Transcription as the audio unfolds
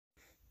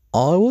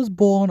I was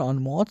born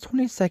on March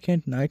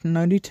 22nd,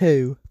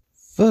 1992.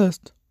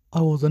 First,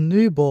 I was a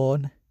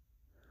newborn.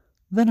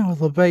 Then I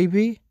was a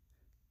baby.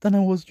 Then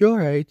I was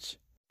your age.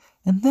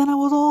 And then I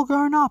was all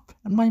grown up,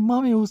 and my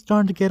mummy was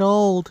starting to get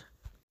old.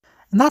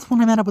 And that's when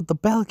I met up with the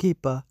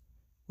bellkeeper,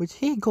 which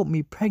he got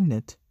me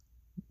pregnant.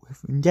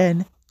 And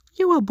then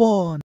you were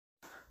born.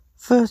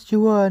 First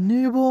you were a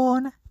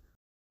newborn,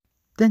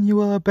 then you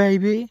were a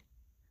baby,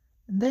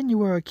 and then you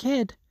were a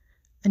kid,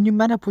 and you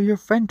met up with your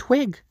friend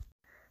Twig.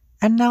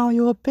 And now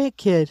you're a big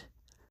kid.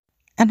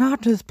 And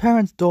after his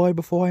parents died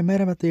before I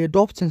met him at the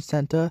adoption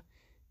center,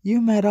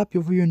 you met up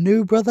with your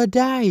new brother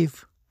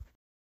Dave.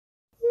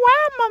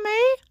 Wow,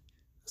 Mummy!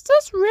 Is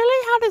this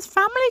really how this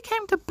family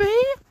came to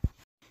be?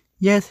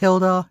 Yes,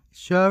 Hilda, it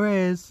sure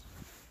is.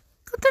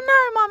 Good to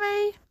know,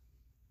 Mummy.